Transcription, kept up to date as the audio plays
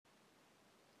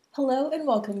Hello and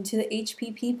welcome to the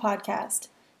HPP podcast.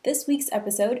 This week's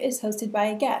episode is hosted by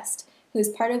a guest who is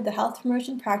part of the Health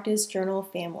Promotion Practice Journal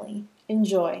family.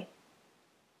 Enjoy.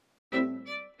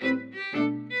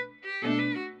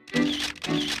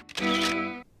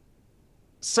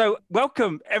 So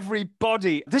welcome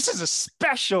everybody. This is a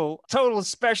special, total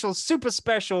special, super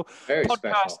special Very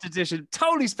podcast special. edition.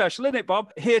 Totally special, isn't it,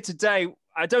 Bob? Here today,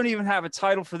 I don't even have a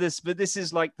title for this, but this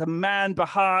is like the man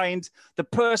behind, the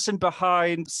person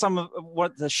behind some of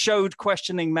what the showed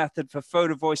questioning method for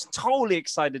photovoice. Totally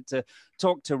excited to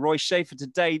talk to Roy Shaffer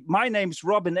today. My name's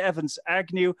Robin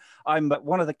Evans-Agnew. I'm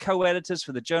one of the co-editors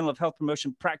for the Journal of Health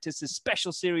Promotion Practice, this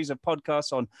special series of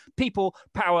podcasts on people,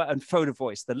 power, and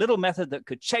photovoice, the little method that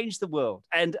could change the world.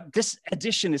 And this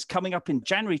edition is coming up in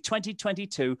January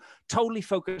 2022, totally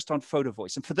focused on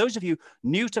photovoice. And for those of you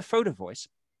new to photovoice,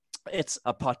 it's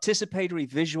a participatory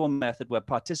visual method where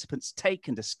participants take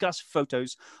and discuss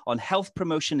photos on health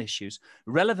promotion issues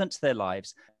relevant to their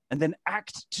lives and then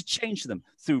act to change them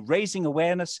through raising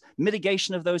awareness,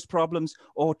 mitigation of those problems,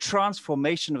 or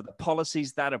transformation of the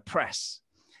policies that oppress.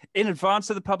 In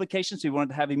advance of the publications, we wanted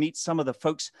to have you meet some of the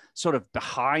folks sort of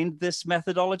behind this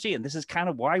methodology, and this is kind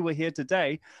of why we're here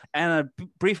today, and a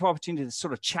brief opportunity to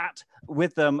sort of chat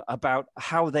with them about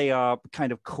how they are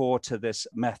kind of core to this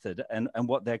method and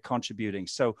what they're contributing.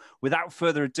 So without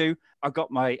further ado, I've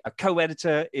got my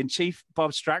co-editor-in-chief,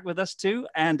 Bob Strack, with us too,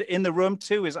 and in the room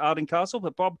too is Arden Castle.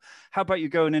 But Bob, how about you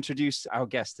go and introduce our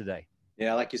guest today?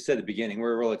 Yeah, like you said at the beginning,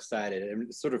 we're real excited.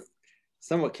 And sort of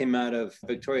somewhat came out of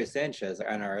Victoria Sanchez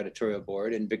on our editorial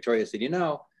board. And Victoria said, you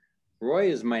know,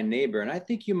 Roy is my neighbor, and I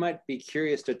think you might be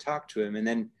curious to talk to him. And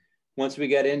then once we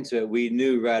got into it, we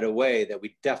knew right away that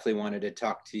we definitely wanted to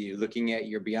talk to you, looking at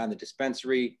your Beyond the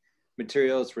Dispensary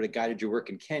materials for the guided your work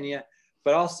in Kenya.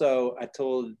 But also, I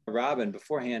told Robin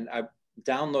beforehand, I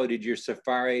downloaded your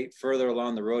Safari Further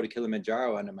Along the Road to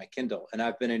Kilimanjaro onto my Kindle. And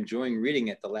I've been enjoying reading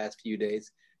it the last few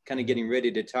days, kind of getting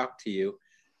ready to talk to you.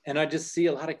 And I just see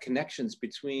a lot of connections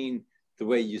between the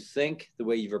way you think, the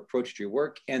way you've approached your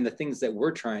work, and the things that we're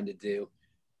trying to do.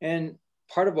 And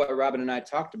part of what Robin and I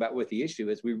talked about with the issue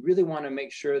is we really want to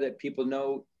make sure that people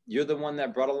know you're the one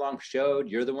that brought along showed,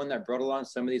 you're the one that brought along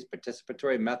some of these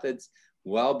participatory methods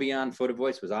well beyond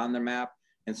photovoice was on the map.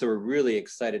 And so we're really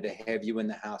excited to have you in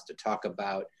the house to talk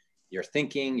about your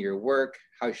thinking, your work,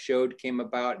 how showed came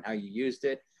about and how you used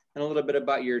it, and a little bit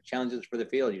about your challenges for the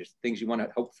field, your things you want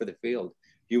to hope for the field.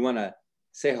 You want to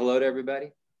say hello to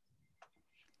everybody?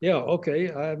 Yeah, okay.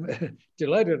 I'm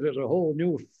delighted that a whole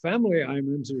new family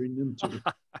I'm entering into,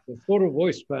 the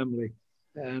photovoice family,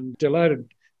 and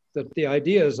delighted that the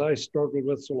ideas I struggled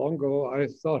with so long ago, I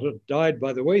thought had died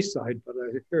by the wayside, but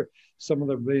I hear some of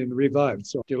them being revived.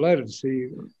 So delighted to see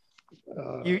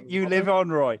you live on,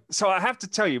 Roy. So I have to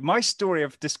tell you, my story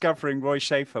of discovering Roy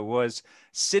Shaffer was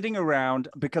sitting around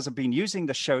because I've been using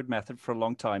the showed method for a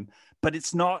long time, but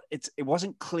it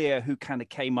wasn't clear who kind of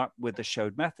came up with the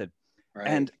showed method. Right.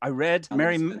 And I read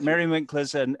Mary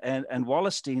Winkler's and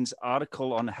Wallerstein's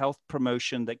article on health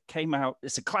promotion that came out.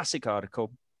 It's a classic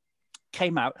article,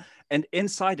 came out, and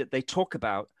inside it, they talk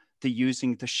about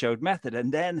using the showed method.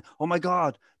 And then, oh my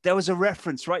God, there was a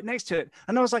reference right next to it.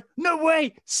 And I was like, no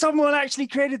way, someone actually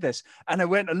created this. And I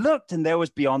went and looked, and there was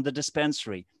Beyond the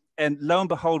Dispensary. And lo and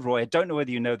behold, Roy, I don't know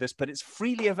whether you know this, but it's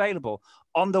freely available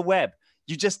on the web.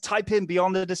 You just type in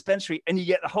Beyond the Dispensary and you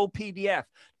get the whole PDF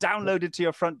downloaded to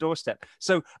your front doorstep.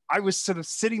 So I was sort of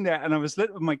sitting there and I was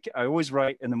I always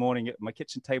write in the morning at my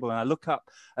kitchen table, and I look up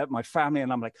at my family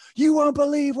and I'm like, you won't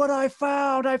believe what I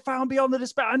found. I found Beyond the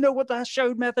Dispensary. I know what the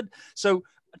showed method. So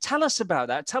tell us about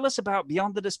that. Tell us about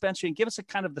Beyond the Dispensary and give us a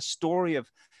kind of the story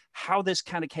of how this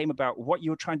kind of came about, what you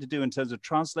were trying to do in terms of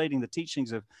translating the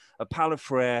teachings of Paulo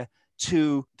Freire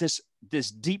to this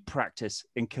deep practice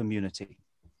in community.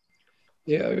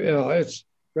 Yeah, it's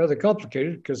rather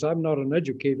complicated because I'm not an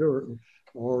educator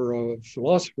or a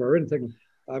philosopher or anything.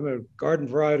 I'm a garden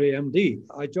variety MD.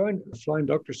 I joined the Flying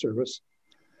Doctor Service,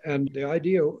 and the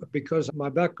idea, because my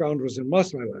background was in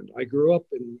Masai Land. I grew up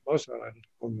in Masai Land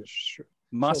on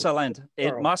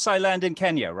the Masai Land in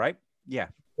Kenya, right? Yeah.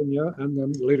 Kenya, and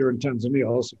then later in Tanzania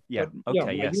also. Yeah. But, okay.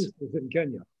 My yes. youth was in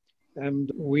Kenya,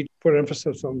 and we put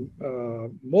emphasis on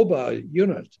mobile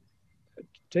unit,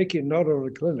 taking not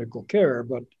only clinical care,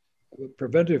 but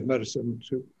preventive medicine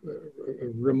to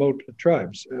remote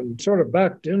tribes, and sort of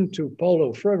backed into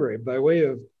Paulo Freire by way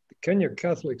of the Kenya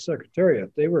Catholic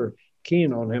Secretariat. They were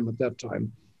keen on him at that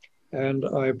time. And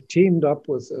I've teamed up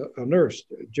with a nurse,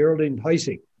 Geraldine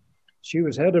Heising. She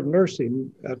was head of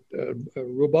nursing at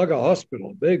Rubaga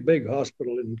Hospital, big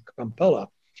hospital in Kampala.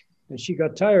 And she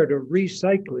got tired of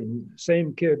recycling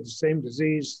same kids, same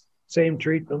disease, same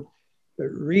treatment,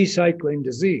 recycling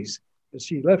disease.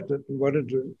 She left it and went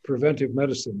into preventive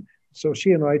medicine. So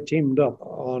she and I teamed up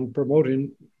on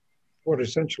promoting what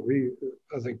essentially,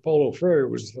 I think Paulo Freire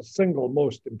was the single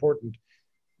most important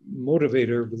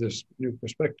motivator of this new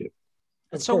perspective.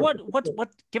 And so what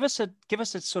give us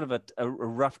a sort of a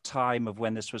rough time of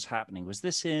when this was happening. Was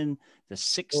this in the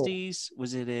 60s?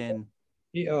 Was it in?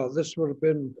 Yeah, this would have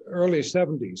been early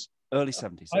 70s. Early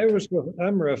 70s. Okay. I was with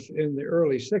AMREF in the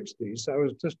early 60s. I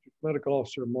was district medical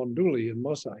officer in Monduli in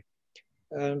Masai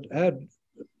and had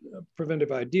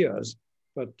preventive ideas,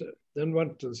 but then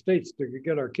went to the States to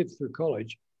get our kids through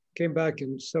college, came back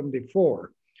in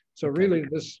 74. So really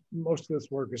most of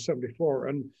this work is 74.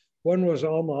 And one was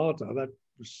Alma Ata, that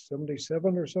was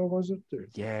 77 or so, was it?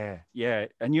 Yeah.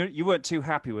 And you weren't too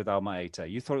happy with Alma Ata.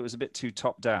 You thought it was a bit too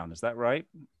top down, is that right?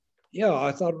 Yeah,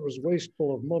 I thought it was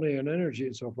wasteful of money and energy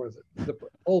and so forth. The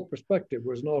whole perspective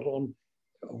was not on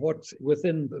what's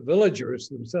within the villagers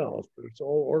themselves, but it's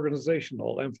all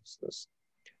organizational emphasis.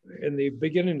 In the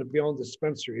beginning of Beyond the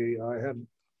Dispensary,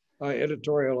 I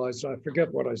editorialized, I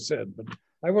forget what I said, but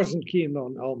I wasn't keen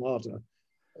on Almata.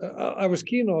 I was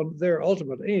keen on their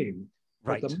ultimate aim,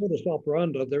 but the modus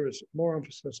operandi, there is more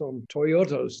emphasis on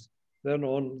Toyotas than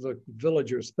on the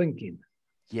villagers' thinking.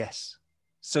 Yes.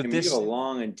 So you have a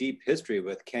long and deep history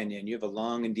with Kenya, and you have a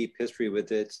long and deep history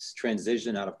with its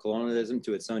transition out of colonialism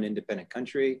to its own independent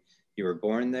country. You were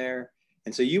born there.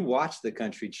 And so you watched the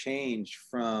country change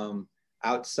from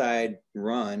outside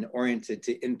run oriented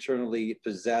to internally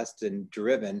possessed and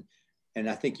driven. And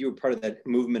I think you were part of that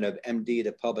movement of MD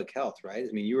to public health, right?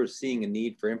 I mean, you were seeing a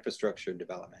need for infrastructure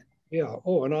development. Yeah.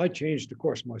 Oh, and I changed, of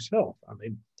course, myself. I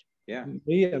mean, yeah,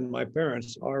 me and my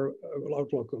parents, our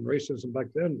outlook on racism back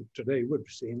then, today would be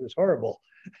seen as horrible.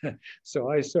 So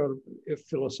I sort of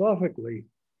philosophically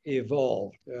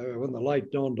evolved when the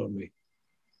light dawned on me.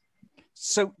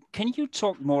 So can you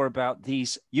talk more about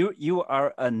these? You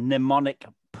are a mnemonic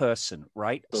person,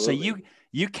 right? Absolutely. So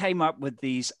you came up with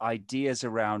these ideas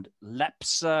around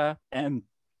Lepsa and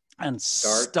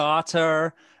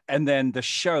starter and then the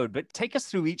showed. But take us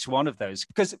through each one of those,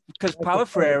 because Paulo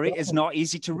Freire is not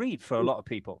easy to read for a lot of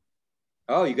people.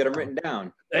 Oh, you got them written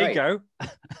down. There you go.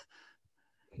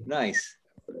 Nice.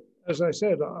 As I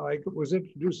said, I was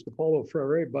introduced to Paulo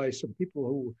Freire by some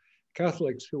people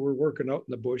Catholics who were working out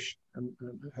in the bush and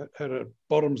had a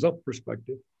bottoms-up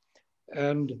perspective.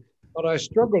 But I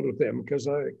struggled with them because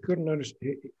I couldn't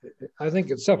understand. I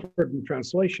think it suffered in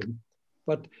translation,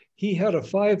 but he had a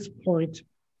 5-point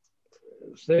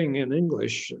thing in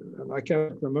English, and I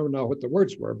can't remember now what the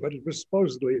words were, but it was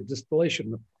supposedly a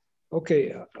distillation.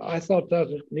 Okay, I thought that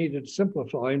it needed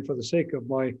simplifying for the sake of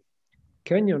my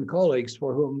Kenyan colleagues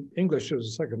for whom English was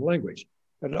a second language.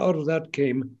 And out of that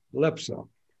came LEPSA,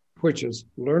 which is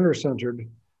learner-centered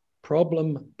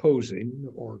problem posing,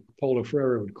 or Paulo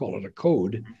Freire would call it a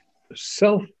code,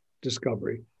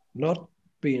 self-discovery, not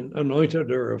being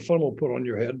anointed or a funnel put on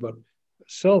your head, but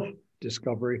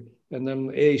self-discovery, and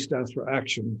then A stands for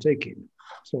action taking.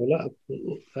 So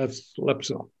that's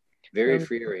LEPSA. Very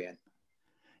Freirean.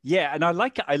 Yeah, and I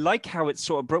like how it's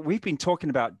sort of, we've been talking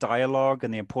about dialogue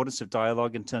and the importance of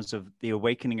dialogue in terms of the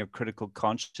awakening of critical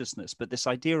consciousness, but this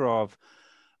idea of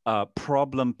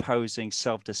problem posing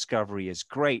self-discovery is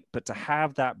great, but to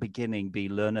have that beginning be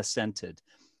learner-centered,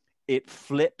 it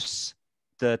flips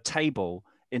the table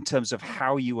in terms of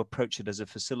how you approach it as a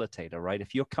facilitator, right?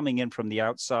 If you're coming in from the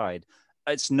outside,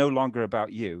 it's no longer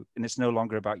about you, and it's no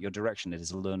longer about your direction. It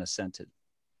is learner-centered.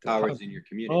 Powers in your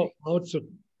community.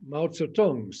 Mao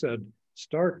Zedong said,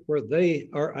 start where they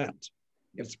are at.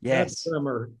 It's bad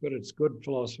grammar, but it's good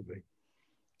philosophy.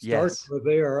 Start where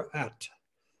they are at.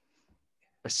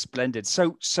 Splendid.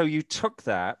 So you took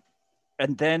that,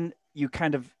 and then you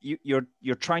kind of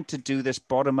you're trying to do this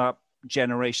bottom-up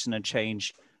generation and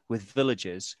change with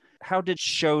villages. How did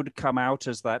Shode come out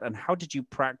as that, and how did you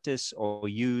practice or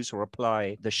use or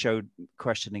apply the Shode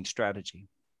questioning strategy?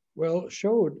 Well,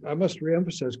 Shode, I must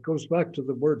reemphasize, goes back to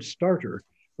the word starter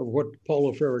of what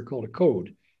Paulo Freire called a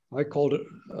code. I called it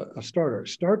a starter.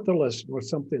 Start the lesson with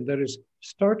something that is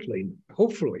startling,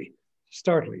 hopefully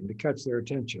startling, to catch their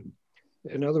attention.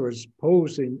 In other words,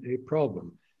 posing a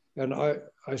problem. And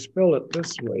I spell it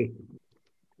this way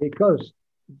because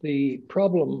the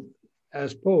problem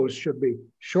as posed should be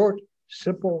short,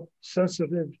 simple,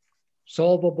 sensitive,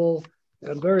 solvable,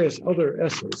 and various other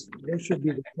S's. Those should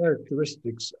be the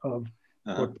characteristics of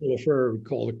what Paulo Freire would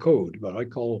call a code, but I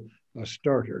call a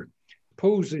starter.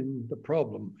 Posing the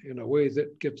problem in a way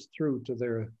that gets through to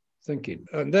their thinking.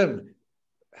 And then,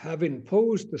 having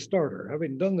posed the starter,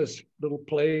 having done this little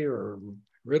play or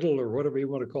riddle or whatever you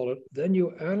want to call it. Then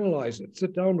you analyze it,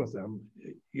 sit down with them.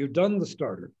 You've done the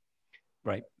starter.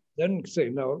 Right. Then say,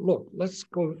 now, look, let's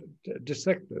go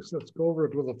dissect this. Let's go over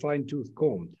it with a fine-tooth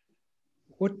comb.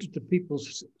 What did the people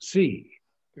see?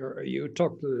 Or you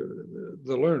talk to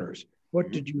the learners.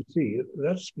 What did you see?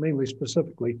 That's mainly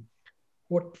specifically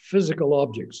what physical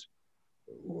objects.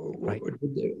 Right.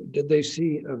 Did they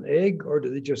see an egg or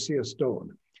did they just see a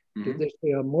stone? Did they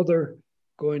see a mother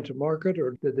going to market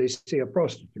or did they see a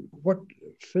prostitute? What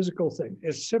physical thing?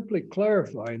 It's simply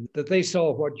clarifying that they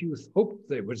saw what you hoped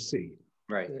they would see.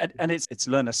 Right. And it's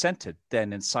learner centered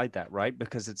then inside that, right?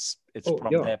 Because it's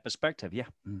from their perspective. Yeah.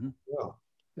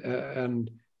 And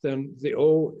then the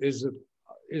O, is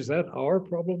that our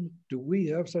problem? Do we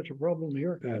have such a problem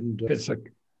here? And it's a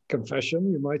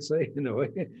confession, you might say, in a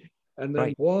way. And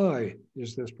then why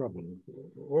is this problem?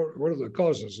 What are the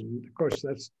causes? And of course,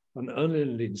 that's an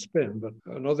unending spin, but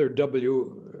another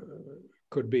W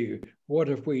could be, what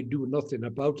if we do nothing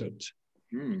about it?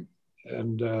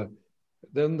 And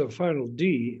then the final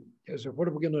D is, what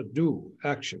are we going to do?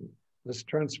 Action. Let's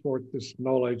transport this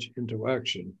knowledge into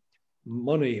action.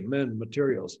 Money, men,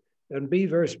 materials, and be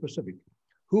very specific.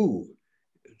 Who?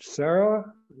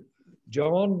 Sarah,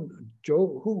 John,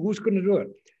 Joe? Who's going to do it?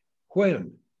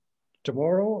 When?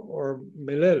 Tomorrow or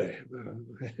milele?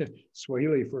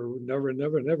 Swahili for never,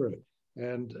 never, never.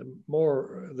 And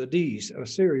more the D's, a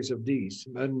series of D's,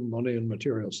 men, money, and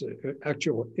materials,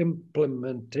 actual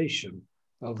implementation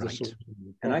of the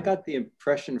solution. And I got the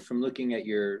impression from looking at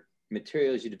your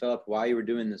materials you developed while you were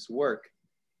doing this work,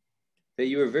 that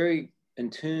you were very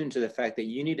in tune to the fact that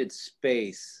you needed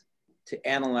space to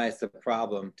analyze the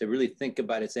problem, to really think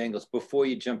about its angles before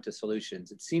you jump to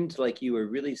solutions. It seemed like you were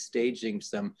really staging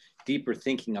some deeper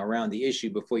thinking around the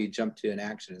issue before you jump to an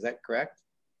action. Is that correct?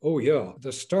 Oh, yeah.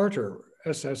 The starter,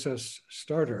 SSS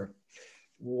starter,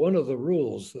 one of the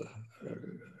rules, the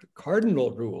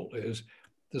cardinal rule is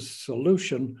the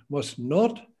solution must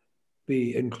not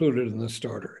be included in the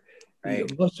starter. Right. You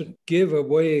mustn't give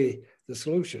away the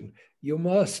solution. You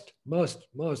must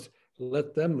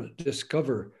let them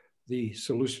discover the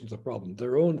solution to the problem,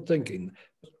 their own thinking.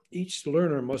 Each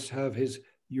learner must have his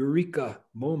eureka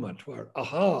moment, where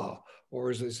aha, or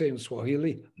as they say in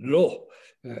Swahili, lo,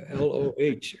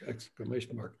 L-O-H,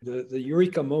 exclamation mark, the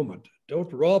eureka moment.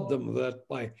 Don't rob them of that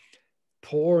by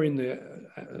pouring the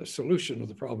solution of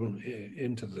the problem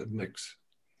into the mix.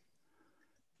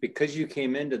 Because you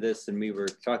came into this and we were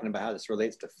talking about how this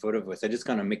relates to photovoice, I just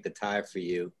kind of make the tie for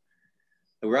you.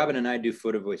 Robin and I do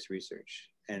photovoice research.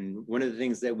 And one of the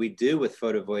things that we do with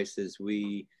photovoice is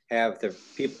we have the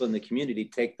people in the community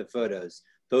take the photos.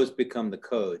 Those become the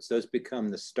codes. Those become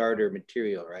the starter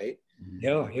material, right?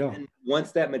 Yeah. And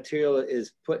once that material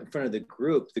is put in front of the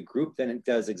group then it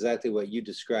does exactly what you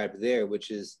described there,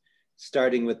 which is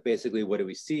starting with basically, what do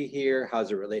we see here? How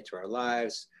does it relate to our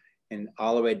lives? And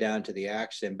all the way down to the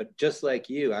action. But just like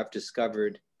you, I've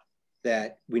discovered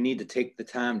that we need to take the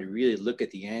time to really look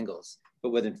at the angles.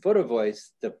 But within photovoice,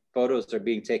 the photos are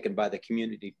being taken by the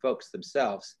community folks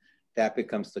themselves. That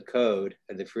becomes the code,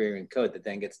 and the Freirean code that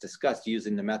then gets discussed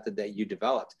using the method that you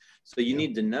developed. So you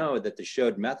need to know that the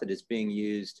showed method is being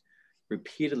used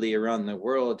repeatedly around the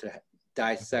world to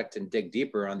dissect and dig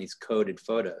deeper on these coded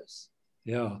photos.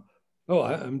 Yeah. Oh,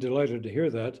 I'm delighted to hear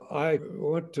that. I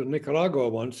went to Nicaragua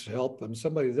once to help, and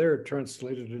somebody there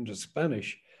translated into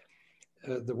Spanish.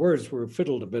 The words were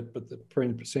fiddled a bit, but the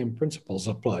same principles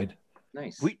applied.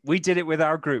 Nice. We did it with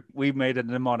our group. We made a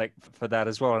mnemonic for that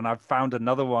as well. And I've found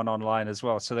another one online as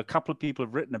well. So a couple of people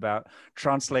have written about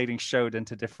translating showed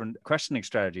into different questioning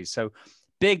strategies. So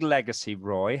big legacy,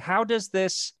 Roy. How does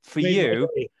this for you?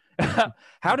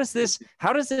 How does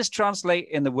this translate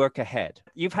in the work ahead?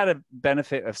 You've had a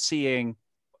benefit of seeing,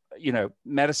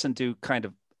 medicine do kind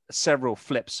of several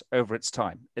flips over its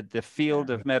time. The field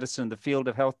of medicine, the field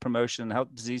of health promotion,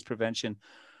 health disease prevention.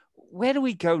 Where do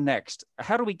we go next?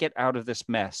 How do we get out of this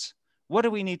mess? What do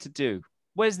we need to do?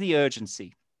 Where's the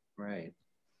urgency? Right.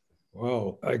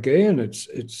 Well, again, it's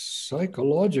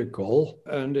psychological,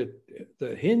 and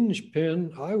the hinge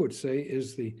pin, I would say,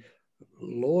 is the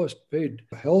lowest paid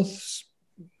health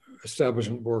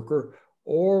establishment worker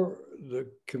or the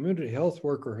community health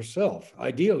worker herself.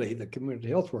 Ideally, the community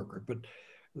health worker, but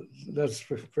that's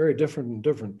very different in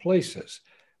different places.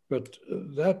 But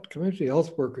that community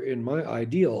health worker, in my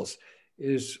ideals,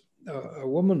 is a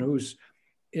woman who's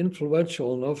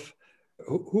influential enough,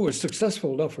 who is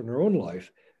successful enough in her own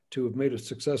life to have made a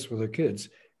success with her kids,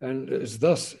 and is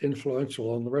thus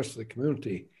influential on the rest of the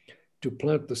community to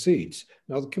plant the seeds.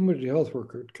 Now, the community health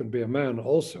worker can be a man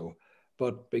also,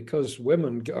 but because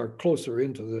women are closer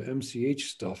into the MCH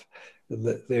stuff,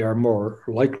 they are more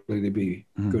likely to be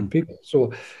good people.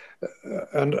 So,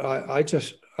 and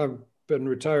I've been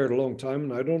retired a long time,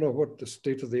 and I don't know what the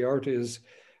state of the art is,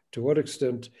 to what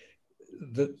extent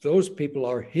that those people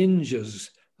are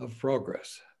hinges of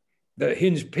progress. The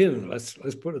hinge pin, let's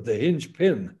put it, the hinge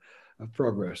pin of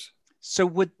progress. So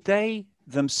would they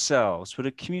themselves, would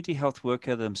a community health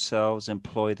worker themselves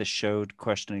employ the showed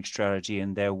questioning strategy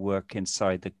in their work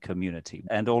inside the community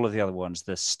and all of the other ones,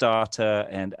 the starter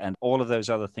and all of those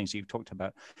other things you've talked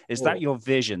about? Is that your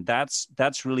vision? That's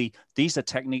really, these are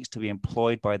techniques to be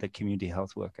employed by the community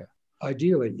health worker.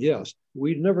 Ideally, yes.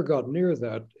 We never got near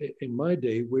that. In my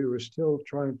day, we were still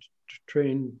trying to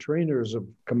train trainers of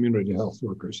community health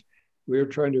workers. We were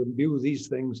trying to imbue these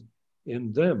things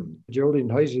in them. Geraldine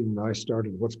Heising and I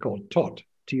started what's called TOT,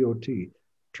 T-O-T,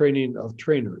 training of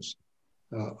trainers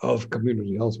of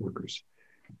community health workers.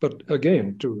 But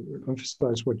again, to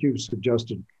emphasize what you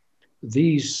suggested,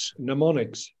 these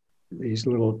mnemonics, these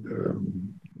little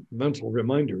mental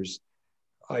reminders,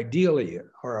 ideally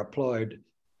are applied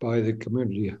by the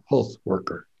community health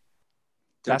worker.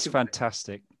 That's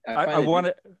fantastic.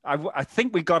 I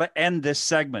think we got to end this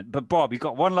segment, but Bob, you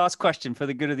got one last question for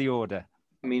the good of the order.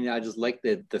 I mean, I just like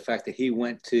the fact that he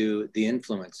went to the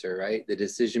influencer, right? The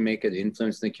decision maker, the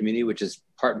influence in the community, which is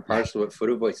part and parcel of what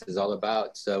photovoice is all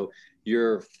about. So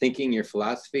your thinking, your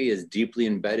philosophy is deeply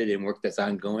embedded in work that's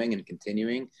ongoing and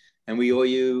continuing. And we owe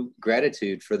you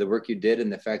gratitude for the work you did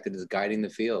and the fact that it's guiding the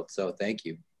field. So thank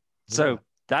you. So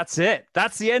that's it.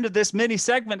 That's the end of this mini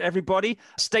segment, everybody.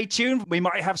 Stay tuned. We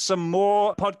might have some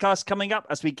more podcasts coming up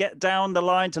as we get down the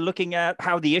line to looking at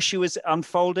how the issue is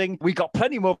unfolding. We got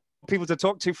plenty more people to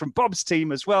talk to from Bob's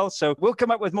team as well. So we'll come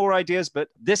up with more ideas, but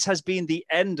this has been the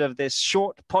end of this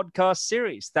short podcast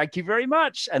series. Thank you very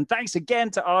much. And thanks again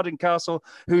to Arden Castle,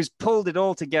 who's pulled it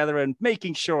all together and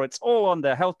making sure it's all on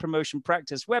the Health Promotion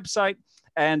Practice website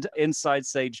and Inside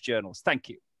Sage journals. Thank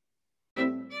you.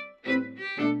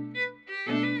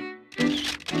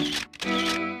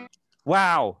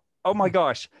 Wow. Oh my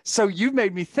gosh. So you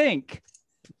made me think,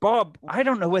 Bob, I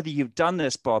don't know whether you've done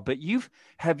this, Bob, but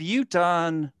have you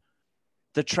done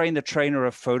the trainer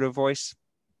of photovoice?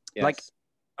 Yes. Like,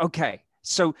 okay.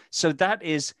 So that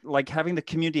is like having the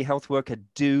community health worker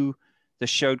do the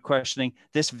showed questioning,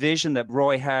 this vision that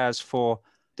Roy has for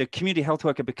the community health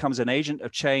worker becomes an agent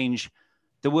of change.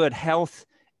 The word health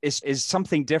is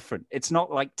something different. It's not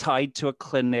like tied to a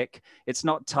clinic. It's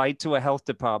not tied to a health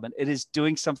department. It is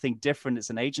doing something different. It's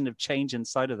an agent of change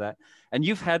inside of that. And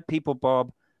you've had people,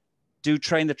 Bob, do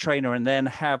train the trainer and then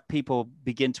have people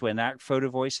begin to enact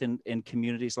photovoice in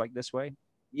communities like this way?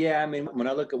 Yeah, I mean, when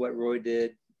I look at what Roy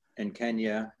did in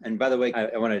Kenya, and by the way,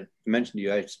 I want to mention to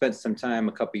you, I spent some time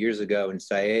a couple of years ago in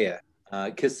Siaya,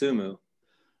 Kisumu,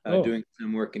 doing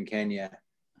some work in Kenya.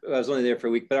 I was only there for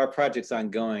a week, but our project's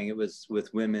ongoing. It was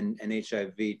with women and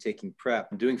HIV taking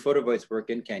PrEP, doing photovoice work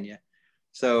in Kenya.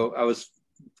 So I was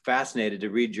fascinated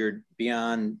to read your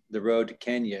Beyond the Road to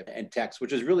Kenya and text,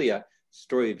 which is really a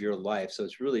story of your life. So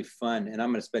it's really fun, and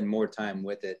I'm going to spend more time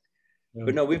with it. Yeah.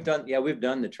 But no, we've done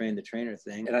the train the trainer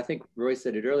thing. And I think Roy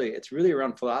said it earlier, it's really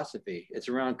around philosophy. It's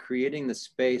around creating the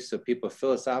space so people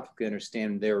philosophically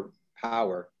understand their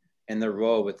power and their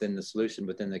role within the solution,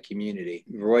 within the community.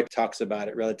 Roy talks about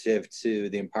it relative to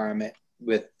the empowerment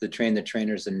with the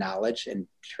trainers and knowledge and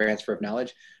transfer of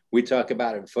knowledge. We talk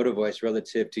about it in photovoice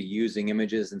relative to using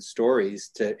images and stories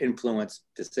to influence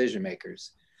decision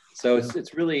makers. So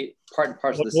it's really part and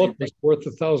parcel of the same thing. It's worth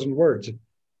 1,000 words.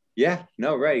 Yeah,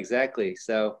 no, right, exactly.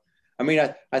 So, I mean,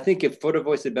 I think if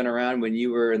photovoice had been around when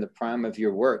you were in the prime of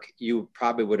your work, you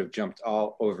probably would have jumped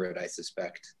all over it, I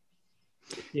suspect.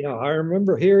 Yeah, I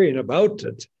remember hearing about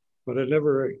it, but I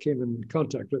never came in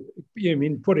contact with it. You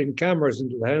mean putting cameras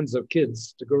into the hands of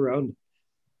kids to go around?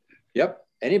 Yep,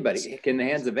 anybody, in the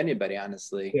hands of anybody,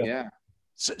 honestly, yeah.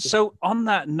 So on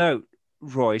that note,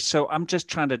 Roy, so I'm just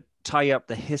trying to tie up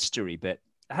the history bit.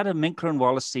 How did Minkler and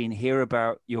Wallerstein hear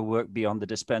about your work beyond the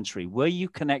dispensary? Were you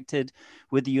connected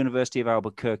with the University of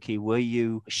Albuquerque? Were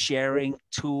you sharing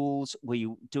tools? Were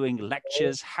you doing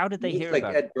lectures? How did they hear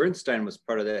about it? Ed Bernstein was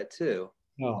part of that too.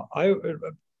 No,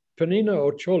 Penina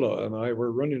Ochola and I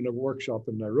were running a workshop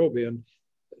in Nairobi,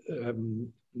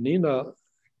 and Nina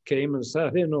came and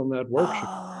sat in on that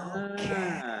workshop.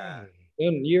 Okay.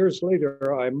 Then years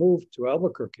later, I moved to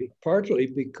Albuquerque, partly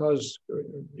because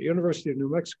the University of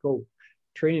New Mexico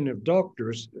training of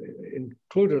doctors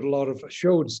included a lot of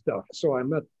showed stuff. So I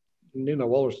met Nina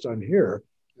Wallerstein here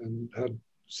and had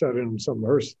sat in some of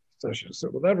her sessions. So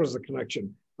that was the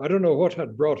connection. I don't know what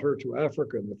had brought her to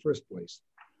Africa in the first place.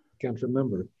 Can't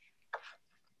remember.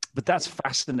 But that's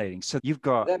fascinating. So you've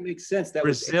got that makes sense. That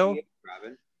Brazil. Was 88,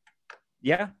 Robin.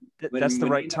 Yeah, that's the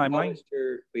right timeline.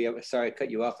 Sorry, I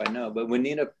cut you off. I know, but when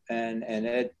Nina and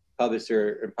Ed published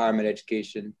her empowerment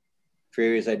education,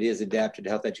 Freire's ideas adapted to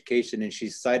health education, and she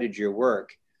cited your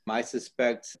work, I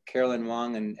suspect Carolyn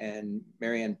Wang and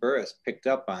Marianne Burris picked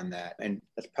up on that, and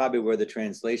that's probably where the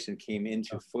translation came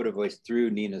into photovoice through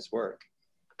Nina's work.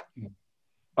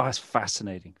 Oh, it's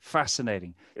fascinating.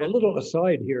 Fascinating. A little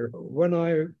aside here, when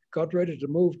I got ready to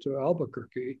move to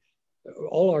Albuquerque,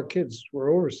 all our kids were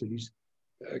overseas,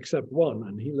 except one,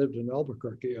 and he lived in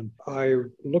Albuquerque. And I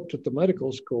looked at the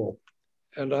medical school,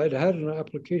 and I'd had an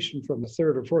application from a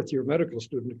third or fourth year medical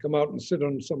student to come out and sit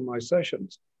on some of my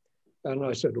sessions. And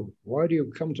I said, why do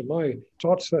you come to my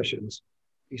taught sessions?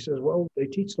 He says, well, they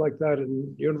teach like that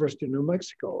in the University of New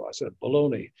Mexico. I said,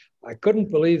 baloney. I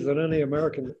couldn't believe that any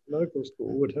American medical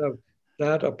school would have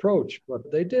that approach,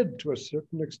 but they did to a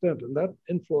certain extent. And that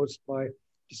influenced my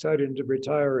deciding to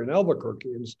retire in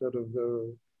Albuquerque instead of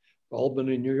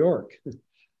Albany, New York.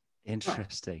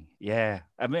 Interesting. Yeah.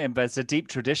 I mean, but it's a deep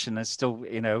tradition. It's still,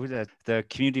 you know, the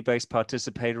community-based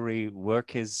participatory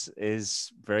work is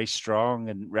very strong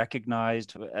and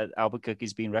recognized.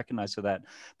 Albuquerque's been recognized for that.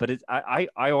 But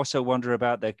I also wonder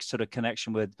about the sort of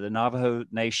connection with the Navajo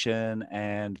Nation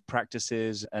and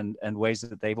practices and ways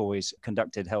that they've always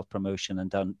conducted health promotion and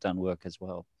done work as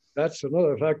well. That's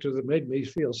another factor that made me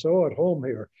feel so at home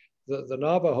here. The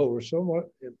Navajo are somewhat,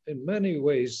 in many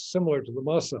ways, similar to the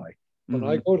Maasai. When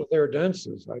I go to their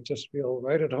dances, I just feel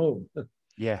right at home.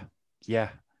 Yeah.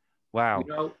 Wow.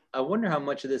 You know, I wonder how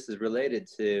much of this is related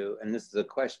to, and this is a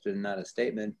question, not a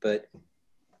statement, but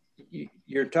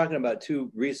you're talking about two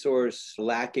resource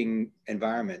lacking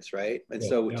environments, right? And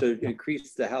to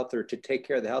increase the health or to take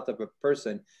care of the health of a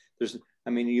person,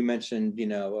 you mentioned, you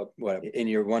know, in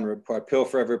your one report, pill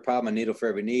for every problem, a needle for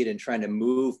every need, and trying to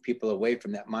move people away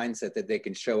from that mindset that they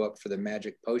can show up for the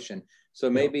magic potion. So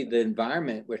maybe the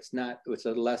environment where it's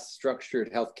a less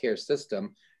structured healthcare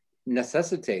system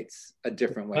necessitates a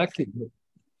different way.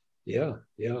 Yeah.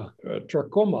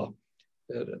 Trachoma.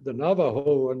 The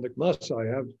Navajo and the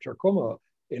Maasai have trachoma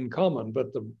in common,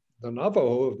 but the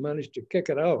Navajo have managed to kick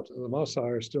it out, and the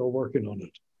Maasai are still working on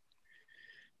it.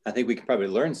 I think we could probably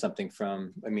learn something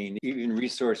from, even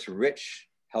resource-rich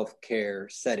healthcare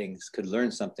settings could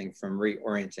learn something from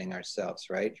reorienting ourselves,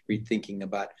 right? Rethinking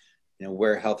about, you know,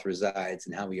 where health resides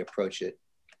and how we approach it.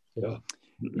 Yeah.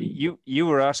 You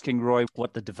were asking, Roy,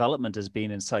 what the development has been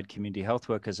inside community health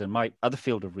workers, and my other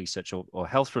field of research or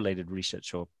health-related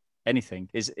research or anything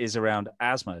is around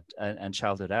asthma and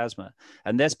childhood asthma.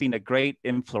 And there's been a great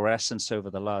inflorescence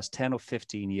over the last 10 or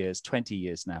 15 years, 20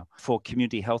 years now, for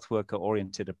community health worker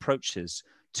oriented approaches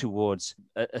towards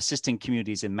assisting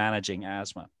communities in managing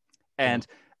asthma. And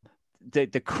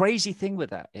the crazy thing with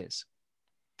that is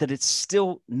that it's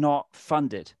still not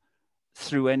funded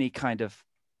through any kind of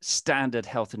standard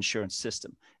health insurance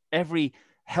system. Every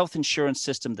health insurance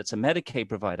system that's a Medicaid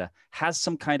provider has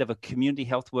some kind of a community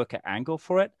health worker angle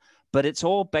for it, but it's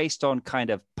all based on kind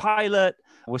of pilot.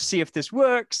 We'll see if this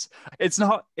works. It's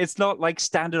not like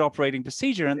standard operating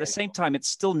procedure. And at the same time, it's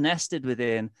still nested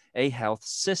within a health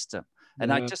system.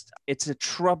 And it's a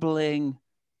troubling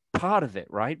part of it,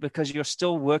 right? Because you're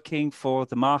still working for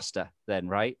the master then,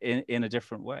 right? In a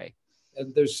different way.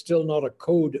 And there's still not a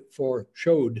code for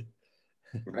showed.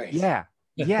 Right. Yeah.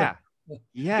 Yeah.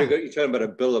 You're talking about a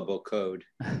billable code,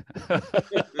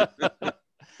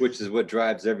 which is what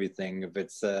drives everything if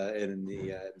it's in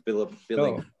the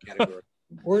billing category.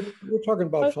 We're talking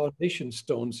about foundation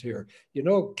stones here. You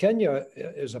know, Kenya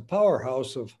is a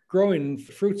powerhouse of growing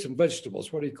fruits and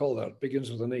vegetables. What do you call that? It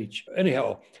begins with an H.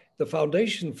 Anyhow, the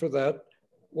foundation for that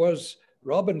was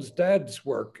Robin's dad's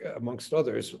work, amongst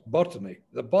others, botany.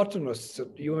 The botanists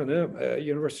at UNM,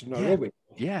 University of Nairobi,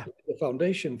 the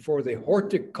foundation for the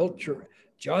horticulture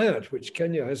giant which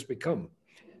Kenya has become.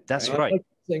 That's and right. I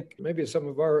think maybe some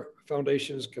of our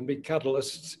foundations can be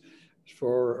catalysts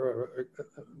for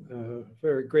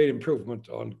very great improvement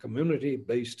on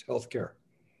community-based healthcare.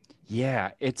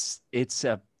 Yeah, it's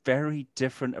a very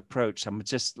different approach. I'm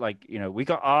just like, you know, we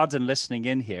got Arden listening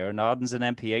in here, and Arden's an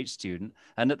MPH student.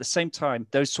 And at the same time,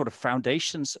 those sort of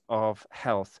foundations of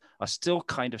health are still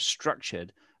kind of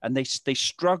structured, and they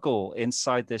struggle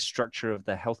inside this structure of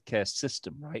the healthcare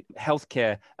system, right?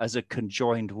 Healthcare as a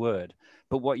conjoined word.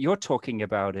 But what you're talking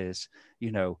about is,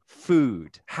 you know,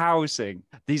 food, housing,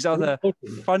 these other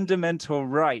fundamental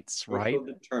rights, right?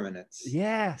 Social determinants.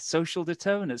 Yeah, social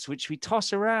determinants, which we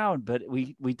toss around, but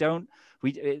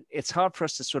it's hard for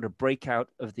us to sort of break out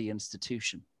of the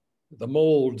institution. The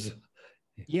molds.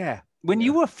 Yeah. When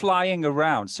you were flying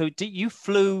around, so you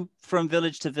flew from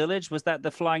village to village? Was that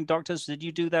the flying doctors? Did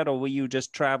you do that, or were you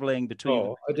just traveling between?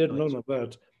 Oh, I did none of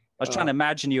that. I was trying to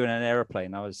imagine you in an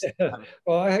airplane. I was.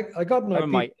 Well, I got my Never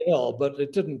mind. PPL, but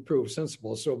it didn't prove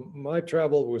sensible. So my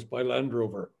travel was by Land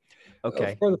Rover.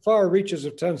 Okay. For the far reaches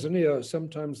of Tanzania,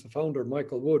 sometimes the founder,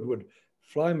 Michael Wood, would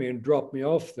fly me and drop me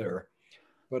off there.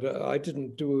 But I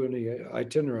didn't do any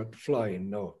itinerant flying,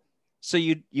 no. So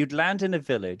you'd land in a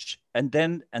village, and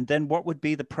then what would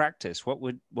be the practice? What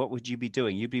would you be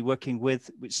doing? You'd be working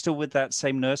still with that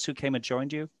same nurse who came and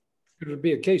joined you? It would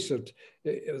be a case that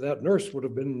that nurse would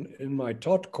have been in my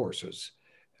taught courses.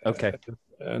 Okay.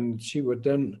 And she would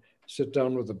then sit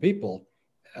down with the people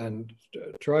and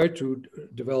try to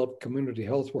develop community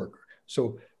health worker.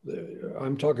 So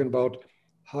I'm talking about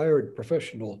hired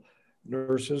professional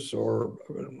nurses or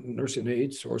nursing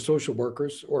aides or social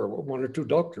workers or one or two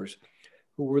doctors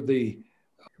who were the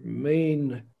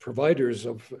main providers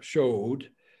of SHOD,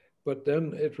 but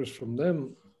then it was from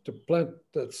them to plant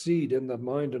that seed in the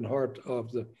mind and heart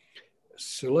of the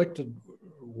selected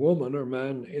woman or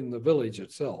man in the village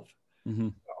itself. Mm-hmm.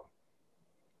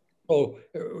 So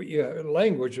yeah,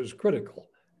 language was critical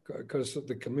because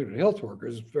the community health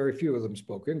workers, very few of them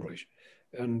spoke English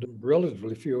and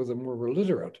relatively few of them were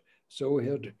illiterate. So we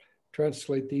had to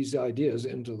translate these ideas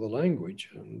into the language.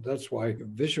 And that's why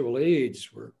visual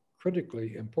aids were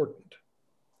critically important.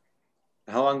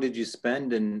 How long did you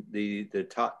spend in the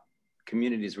top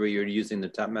communities where you're using the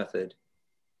top method?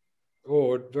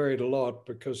 Oh, it varied a lot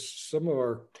because some of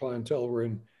our clientele were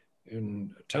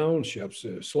in townships,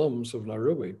 slums of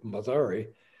Nairobi, Mathare.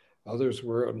 Others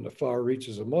were on the far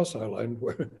reaches of Moss Island,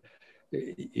 where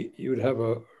you'd have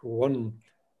one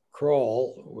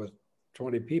crawl with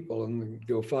 20 people and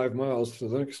go 5 miles to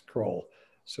the next crawl.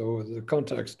 So the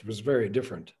context was very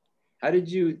different. How did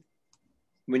you,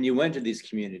 when you went to these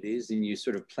communities and you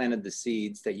sort of planted the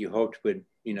seeds that you hoped would,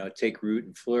 take root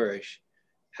and flourish,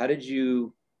 how did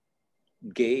you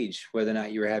gauge whether or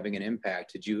not you were having an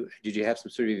impact? Did you have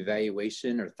some sort of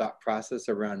evaluation or thought process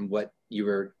around what you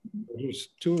were? It was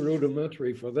too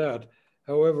rudimentary for that.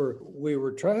 However, we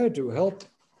were trying to help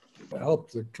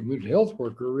the community health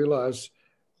worker realize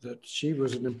that she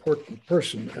was an important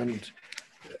person. And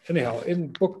anyhow, in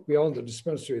book Beyond the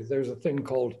Dispensary, there's a thing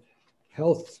called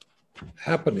health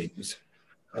happenings.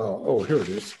 Oh, here it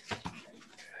is.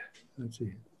 Let's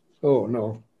see. Oh,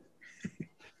 no.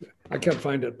 I can't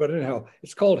find it, but anyhow,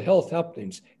 it's called Health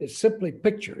Happenings. It's simply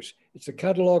pictures. It's a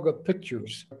catalog of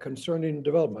pictures concerning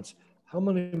developments. How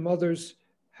many mothers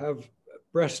have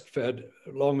breastfed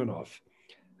long enough?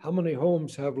 How many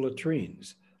homes have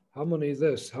latrines? How many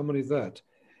this, how many that?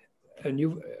 And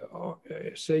you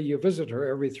say you visit her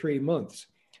every 3 months.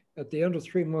 At the end of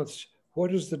 3 months,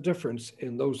 what is the difference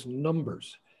in those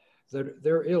numbers?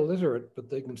 They're illiterate, but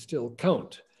they can still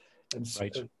count. And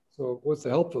right. So with the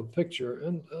help of a picture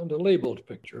and a labeled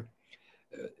picture,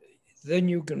 then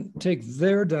you can take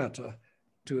their data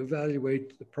to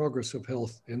evaluate the progress of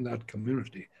health in that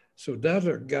community. So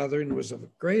data gathering was of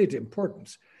great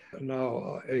importance.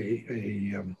 Now,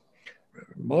 a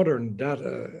modern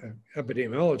data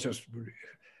epidemiologist would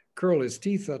curl his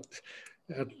teeth at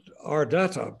our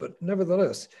data, but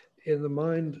nevertheless, in the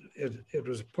mind, it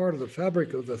was part of the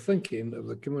fabric of the thinking of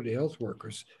the community health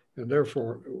workers. And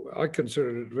therefore, I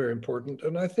considered it very important.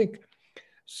 And I think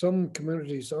some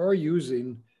communities are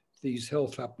using these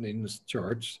health happenings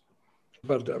charts.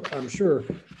 But I'm sure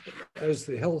as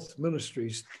the health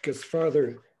ministries gets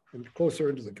farther and closer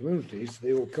into the communities,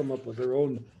 they will come up with their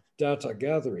own data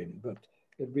gathering. But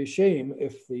it'd be a shame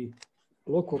if the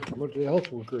local community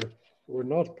health worker were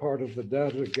not part of the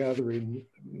data gathering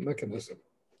mechanism.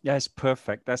 Yes,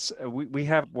 perfect. That's we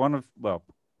have one of, well,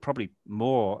 probably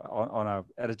more on our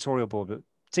editorial board. But a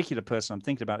particular person I'm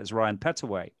thinking about is Ryan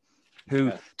Pettaway,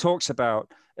 who talks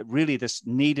about really this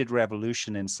needed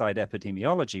revolution inside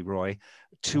epidemiology, Roy,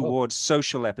 towards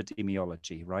social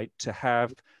epidemiology, right? To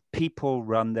have people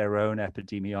run their own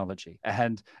epidemiology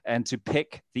and to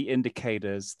pick the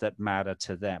indicators that matter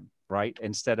to them, right?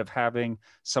 Instead of having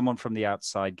someone from the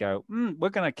outside go, we're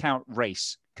going to count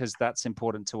race because that's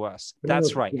important to us.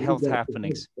 That's right. Health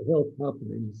happenings. Health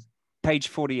happenings. Page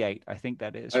 48, I think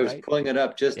that is. I was pulling it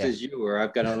up just as you were.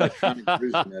 I've got an electronic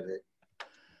version of it.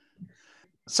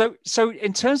 So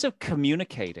in terms of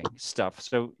communicating stuff,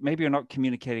 so maybe you're not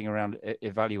communicating around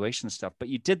evaluation stuff, but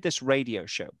you did this radio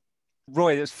show.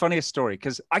 Roy, it's funniest story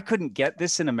because I couldn't get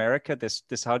this in America,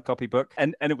 this hard copy book,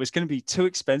 and it was going to be too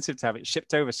expensive to have it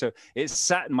shipped over. So it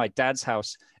sat in my dad's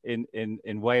house in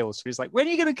Wales. He's like, "When are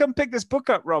you going to come pick this book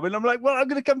up, Rob?" And I'm like, "Well, I'm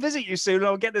going to come visit you soon. And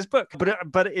I'll get this book."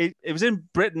 But it was in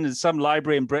Britain, in some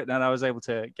library in Britain, and I was able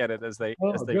to get it as they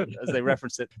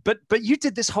referenced it. But you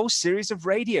did this whole series of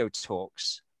radio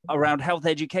talks around health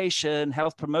education,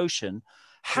 health promotion.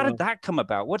 How did that come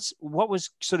about? What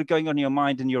was sort of going on in your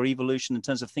mind and your evolution in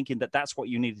terms of thinking that that's what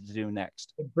you needed to do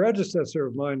next? A predecessor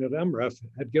of mine at MREF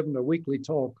had given a weekly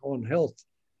talk on health,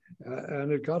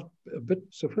 and it got a bit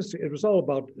sophisticated. It was all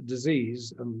about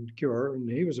disease and cure, and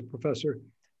he was a professor,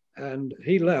 and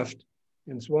he left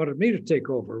and wanted me to take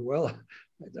over. Well,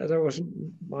 that wasn't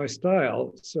my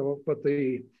style. So, but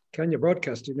the Kenya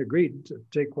Broadcasting agreed to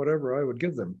take whatever I would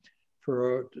give them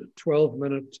for a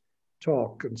 12-minute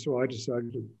talk. And so I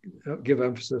decided to give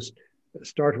emphasis,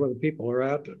 start where the people are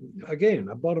at. Again,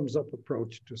 a bottoms-up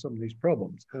approach to some of these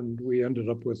problems. And we ended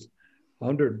up with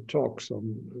 100 talks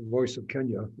on Voice of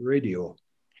Kenya radio.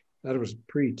 That was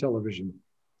pre-television.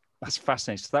 That's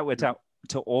fascinating. So that went out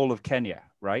to all of Kenya,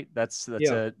 right? That's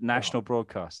a national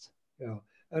broadcast. Yeah.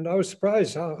 And I was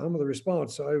surprised how of the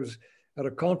response. I was at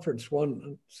a conference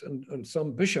one, and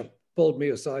some bishop pulled me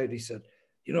aside. He said,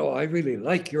 "You know, I really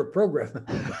like your program."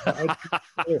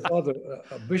 My father,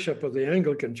 a bishop of the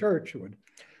Anglican Church, would,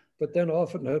 but then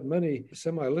often had many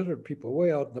semi-literate people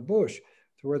way out in the bush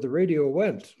to where the radio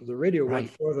went. The radio went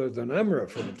further than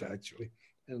Amref went, actually.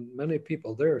 And many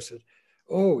people there said,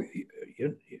 "Oh,"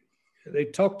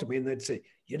 they'd talk to me and they'd say,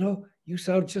 "You know, you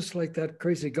sound just like that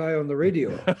crazy guy on the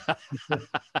radio."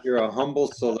 You're a humble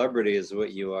celebrity is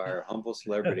what you are, a humble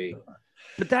celebrity.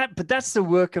 But that's the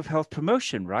work of health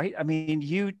promotion, right? I mean,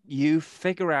 you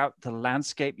figure out the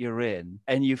landscape you're in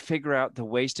and you figure out the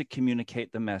ways to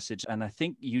communicate the message. And I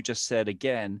think you just said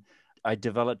again, I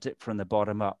developed it from the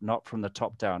bottom up, not from the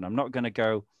top down. I'm not going to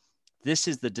go, this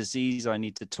is the disease I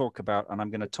need to talk about, and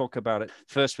I'm going to talk about it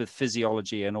first with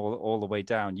physiology and all the way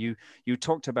down. You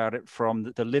talked about it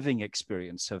from the living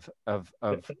experience of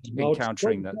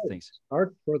encountering that things.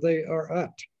 Start where they are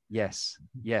at. Yes.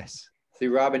 See,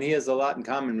 Robin, he has a lot in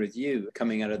common with you.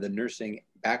 Coming out of the nursing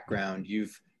background,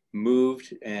 you've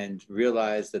moved and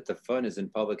realized that the fun is in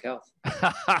public health.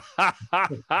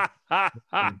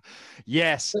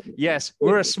 Yes.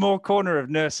 We're a small corner of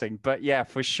nursing, but yeah,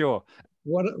 for sure.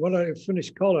 When I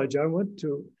finished college, I went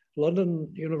to London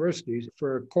University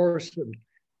for a course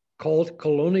called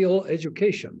Colonial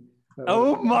Education.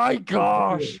 Oh my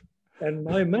gosh. And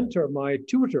my mentor, my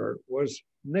tutor was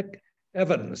Nick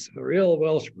Evans, a real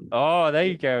Welshman. Oh, there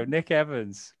you go. Nick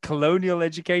Evans, Colonial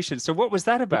Education. So what was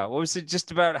that about? What was it,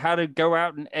 just about how to go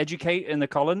out and educate in the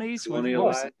colonies?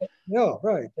 Yeah,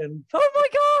 right. And oh my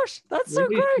gosh, that's so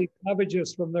great.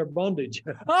 Cabbages from their bondage.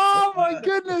 Oh my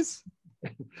goodness.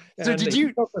 So did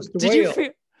you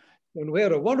feel? And we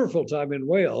had a wonderful time in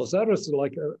Wales. That was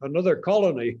like another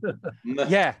colony.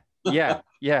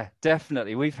 Yeah,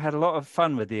 definitely. We've had a lot of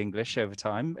fun with the English over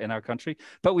time in our country,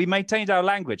 but we maintained our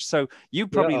language. So you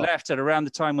probably left at around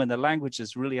the time when the language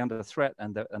is really under threat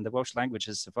and the Welsh language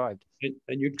has survived.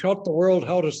 And you taught the world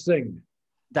how to sing.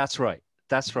 That's right.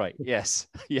 Yes.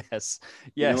 You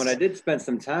know, when I did spend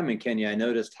some time in Kenya, I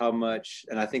noticed how much,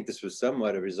 and I think this was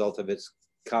somewhat a result of its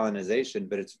colonization,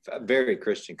 but it's a very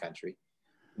Christian country,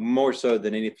 more so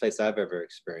than any place I've ever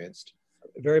experienced.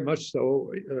 Very much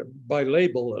so, by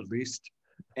label at least.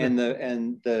 And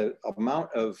the amount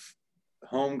of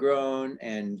homegrown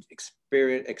and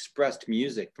expressed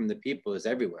music from the people is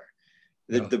everywhere.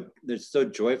 They're so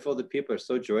joyful. The people are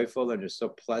so joyful and they're so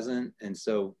pleasant and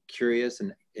so curious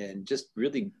and just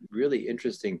really, really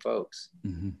interesting folks.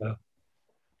 Mm-hmm. Yeah.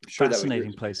 Sure,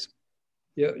 fascinating place.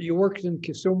 Yeah, you worked in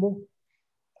Kisumu?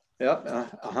 Yeah,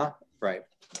 right.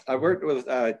 I worked with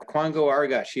Kwango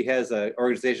Arga. She has an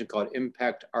organization called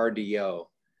Impact RDO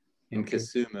in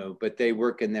Kisumu, but they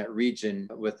work in that region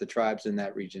with the tribes in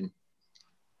that region.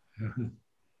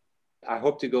 I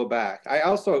hope to go back. I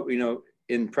also,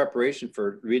 in preparation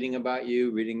for reading about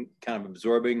you, kind of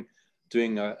absorbing,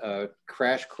 doing a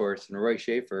crash course in Roy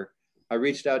Shaffer, I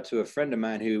reached out to a friend of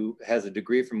mine who has a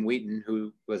degree from Wheaton,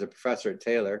 who was a professor at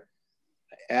Taylor,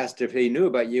 asked if he knew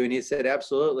about you, and he said,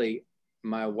 absolutely.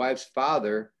 My wife's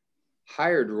father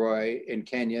hired Roy in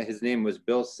Kenya. His name was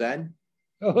Bill Sen.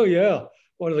 Oh, yeah.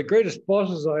 One of the greatest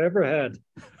bosses I ever had.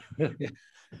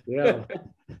 Yeah.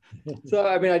 So,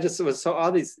 I just was so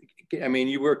all these,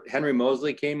 you worked, Henry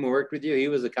Mosley came and worked with you. He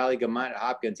was a colleague of mine at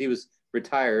Hopkins. He was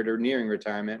retired or nearing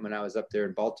retirement when I was up there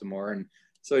in Baltimore. And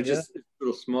so just a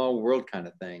little small world kind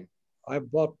of thing. I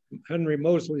bought Henry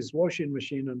Mosley's washing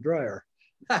machine and dryer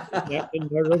in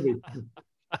Nairobi.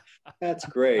 That's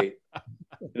great.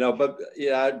 But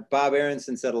yeah, Bob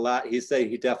Aronson said a lot. He said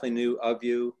he definitely knew of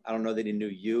you. I don't know that he knew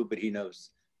you, but he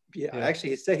knows. Yeah.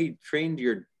 Actually, he said he trained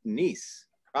your niece,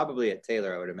 probably at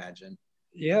Taylor, I would imagine.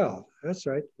 Yeah, that's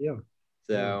right. Yeah.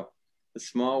 So a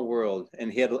small world,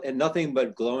 and he had nothing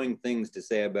but glowing things to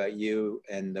say about you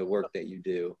and the work that you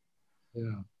do.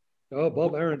 Yeah. Oh,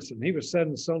 Bob Aronson, he was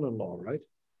Seddon's son-in-law, right?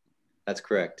 That's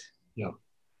correct. Yeah.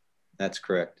 That's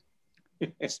correct.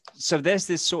 So there's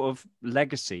this sort of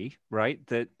legacy, right,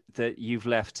 that you've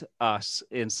left us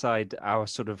inside our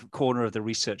sort of corner of the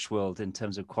research world in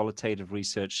terms of qualitative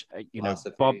research,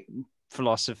 Philosophy. Bob,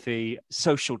 philosophy,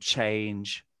 social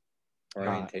change,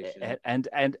 orientation,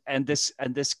 and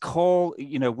this call.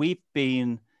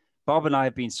 Bob and I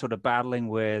have been sort of battling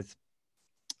with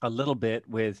a little bit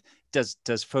with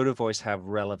does photo voice have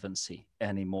relevancy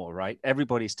anymore, right?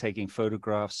 Everybody's taking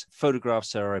photographs.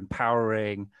 Photographs are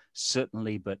empowering,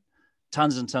 certainly, but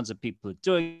tons and tons of people are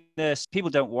doing this. People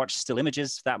don't watch still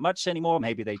images that much anymore.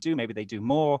 Maybe they do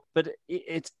more. But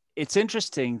it's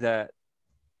interesting that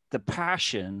the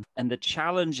passion and the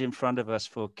challenge in front of us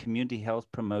for community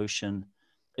health promotion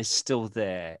is still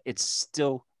there. It's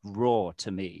still raw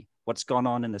to me. What's gone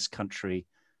on in this country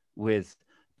with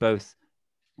both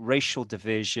racial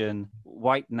division,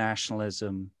 white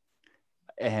nationalism,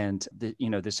 and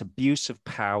this abuse of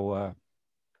power,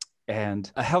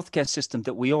 and a healthcare system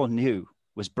that we all knew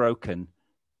was broken,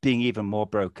 being even more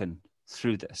broken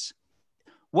through this.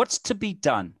 What's to be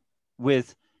done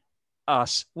with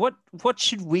us? What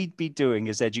should we be doing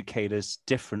as educators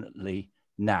differently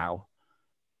now,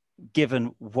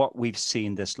 given what we've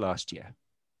seen this last year?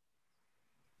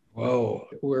 Well,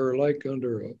 we're like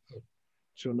under a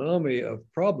tsunami of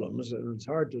problems, and it's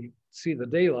hard to see the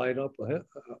daylight up ahead,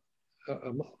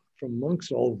 from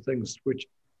amongst all the things which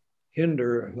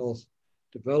hinder health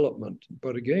development.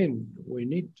 But again, we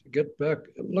need to get back.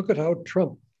 Look at how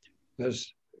Trump has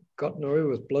gotten away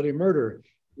with bloody murder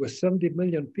with 70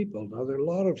 million people. Now, there are a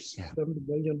lot of 70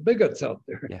 million bigots out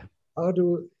there. Yeah. How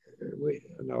do we,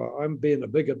 now I'm being a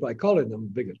bigot by calling them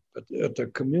bigot, but at the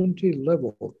community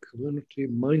level, community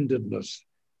mindedness,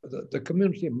 the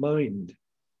community mind,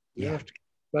 you have to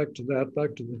get back to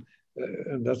that,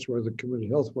 and that's where the community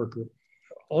health worker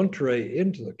entree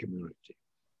into the community.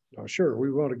 Now, sure,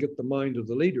 we want to get the mind of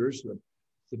the leaders,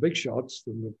 the big shots,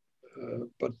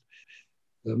 but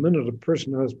the minute a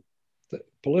person has the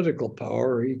political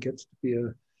power, he gets to be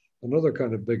another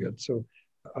kind of bigot. So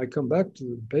I come back to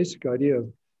the basic idea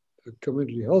of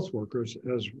community health workers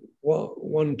as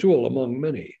one tool among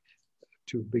many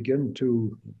to begin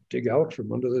to dig out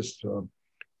from under this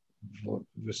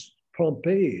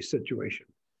Pompeii situation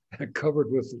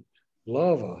covered with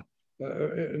lava.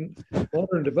 And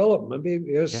modern development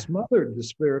has smothered the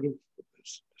spirit of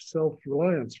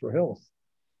self-reliance for health.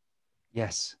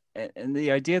 Yes. And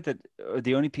the idea that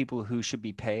the only people who should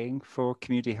be paying for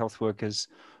community health workers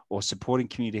or supporting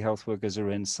community health workers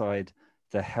are inside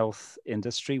the health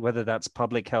industry, whether that's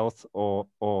public health or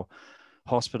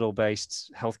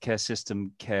hospital-based healthcare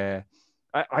system care,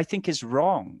 I think is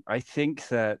wrong. I think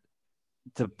that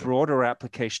the broader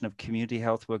application of community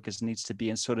health workers needs to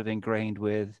be sort of ingrained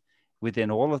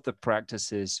within all of the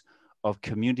practices of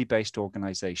community-based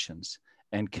organizations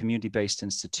and community-based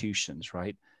institutions,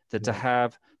 right? That to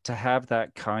have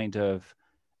that kind of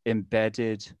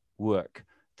embedded work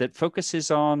that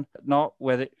focuses on not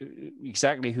whether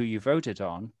exactly who you voted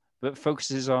on, but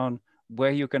focuses on where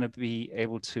you're going to be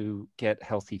able to get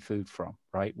healthy food from,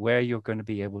 right? Where you're going to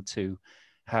be able to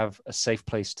have a safe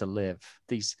place to live.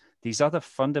 These other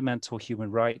fundamental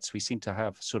human rights we seem to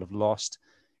have sort of lost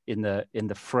in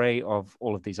the fray of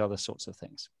all of these other sorts of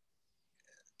things.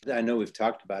 I know we've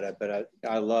talked about it, but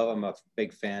I'm a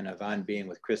big fan of On Being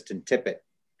with Kristen Tippett.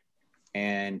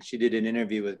 And she did an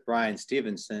interview with Brian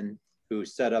Stevenson, who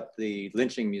set up the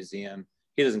lynching museum.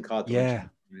 He doesn't call it the lynching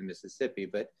museum in Mississippi,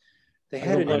 but they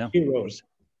had heroes.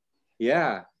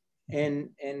 Yeah. And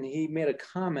he made a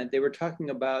comment. They were talking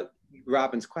about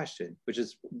Robin's question, which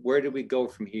is, where do we go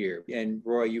from here? And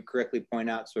Roy, you correctly point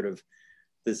out sort of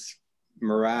this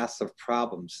morass of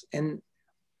problems. And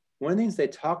one of the things they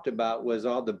talked about was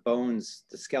all the bones,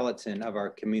 the skeleton of our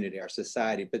community, our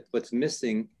society. But what's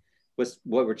missing, what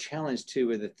we're challenged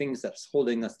to, are the things that's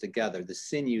holding us together, the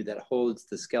sinew that holds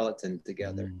the skeleton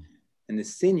together. And the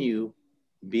sinew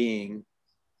being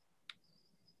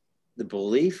the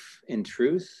belief in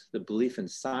truth, the belief in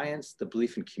science, the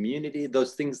belief in community,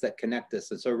 those things that connect us.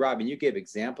 And so, Robin, you gave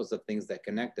examples of things that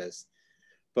connect us.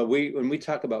 But when we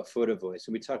talk about photo voice,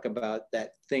 and we talk about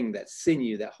that thing, that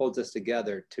sinew that holds us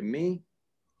together, to me,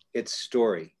 it's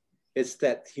story. It's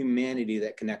that humanity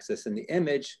that connects us. And the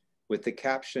image, with the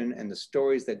caption and the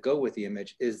stories that go with the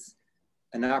image is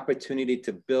an opportunity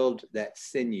to build that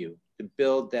sinew, to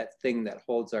build that thing that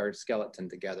holds our skeleton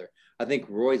together. I think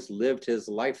Roy's lived his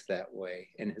life that way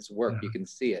in his work. You can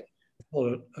see it.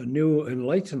 Well, a new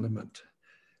enlightenment.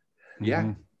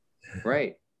 Yeah,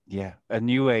 right. Yeah, a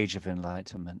new age of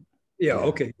enlightenment. Yeah,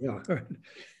 okay, yeah.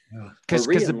 Because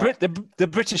the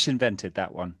British invented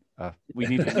that one. We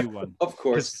need a new one. Of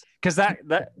course. Because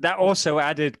that also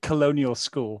added colonial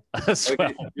school as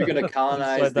well. You're going to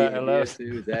colonize the India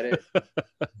too, is that it?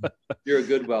 You're a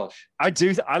good Welsh.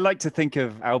 I like to think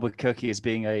of Albuquerque as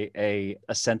being a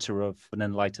center of an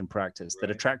enlightened practice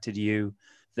that attracted you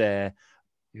there.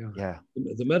 Yeah.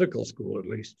 The medical school, at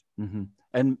least. Mm-hmm.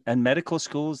 And medical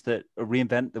schools that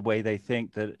reinvent the way they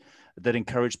think, that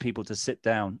encourage people to sit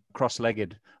down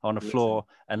cross-legged on a floor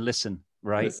and listen,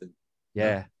 right? Listen.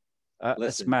 Yeah.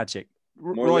 It's magic.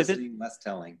 More Roy, listening, less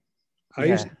telling. I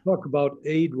used to talk about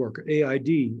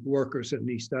AID workers in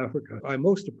East Africa. I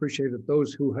most appreciated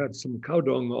those who had some cow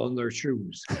dung on their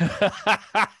shoes.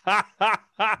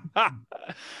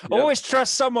 Always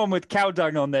trust someone with cow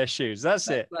dung on their shoes. That's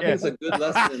it. That's a good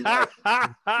lesson in life.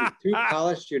 If you're too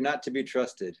polished, you're not to be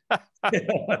trusted.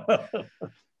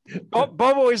 Bob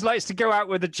always likes to go out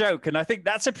with a joke, and I think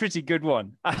that's a pretty good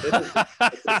one.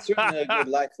 It's certainly a good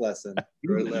life lesson.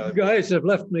 You guys have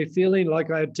left me feeling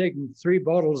like I had taken 3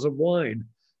 bottles of wine.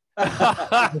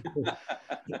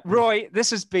 Roy, this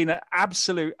has been an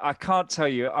absolute, I can't tell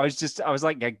you, I was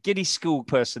like a giddy school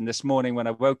person this morning when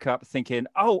I woke up thinking,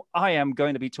 oh, I am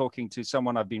going to be talking to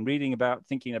someone I've been reading about,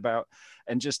 thinking about,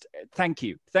 and just thank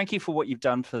you for what you've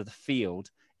done for the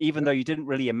field, even though you didn't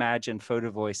really imagine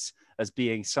photovoice as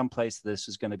being someplace this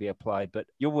was going to be applied. But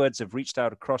your words have reached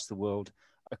out across the world,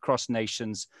 across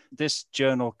nations. This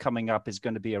journal coming up is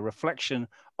going to be a reflection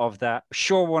of that.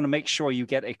 Sure want to make sure you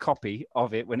get a copy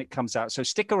of it when it comes out. So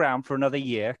stick around for another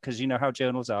year, because you know how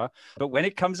journals are. But when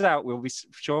it comes out, we'll be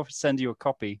sure to send you a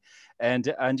copy,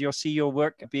 and you'll see your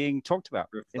work being talked about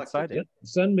inside it.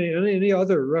 Send me any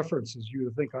other references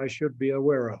you think I should be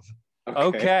aware of.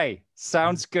 Okay.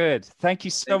 Sounds good. Thank you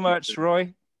so much,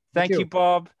 Roy. Thank you,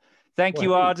 Bob. Thank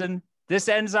you, Arden. This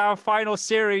ends our final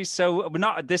series. So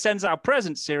this ends our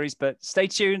present series, but stay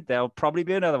tuned. There'll probably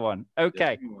be another one.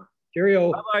 Okay.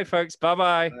 Cheerio. Bye-bye, folks.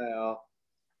 Bye-bye. Bye, all.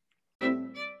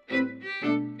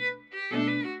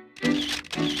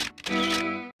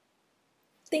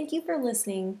 Thank you for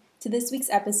listening to this week's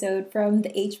episode from the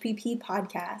HPP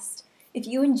podcast. If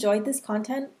you enjoyed this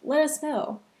content, let us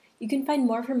know. You can find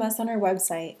more from us on our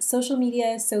website, social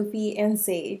media, Sophie, and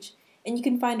Sage, and you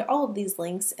can find all of these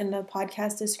links in the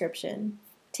podcast description.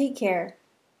 Take care.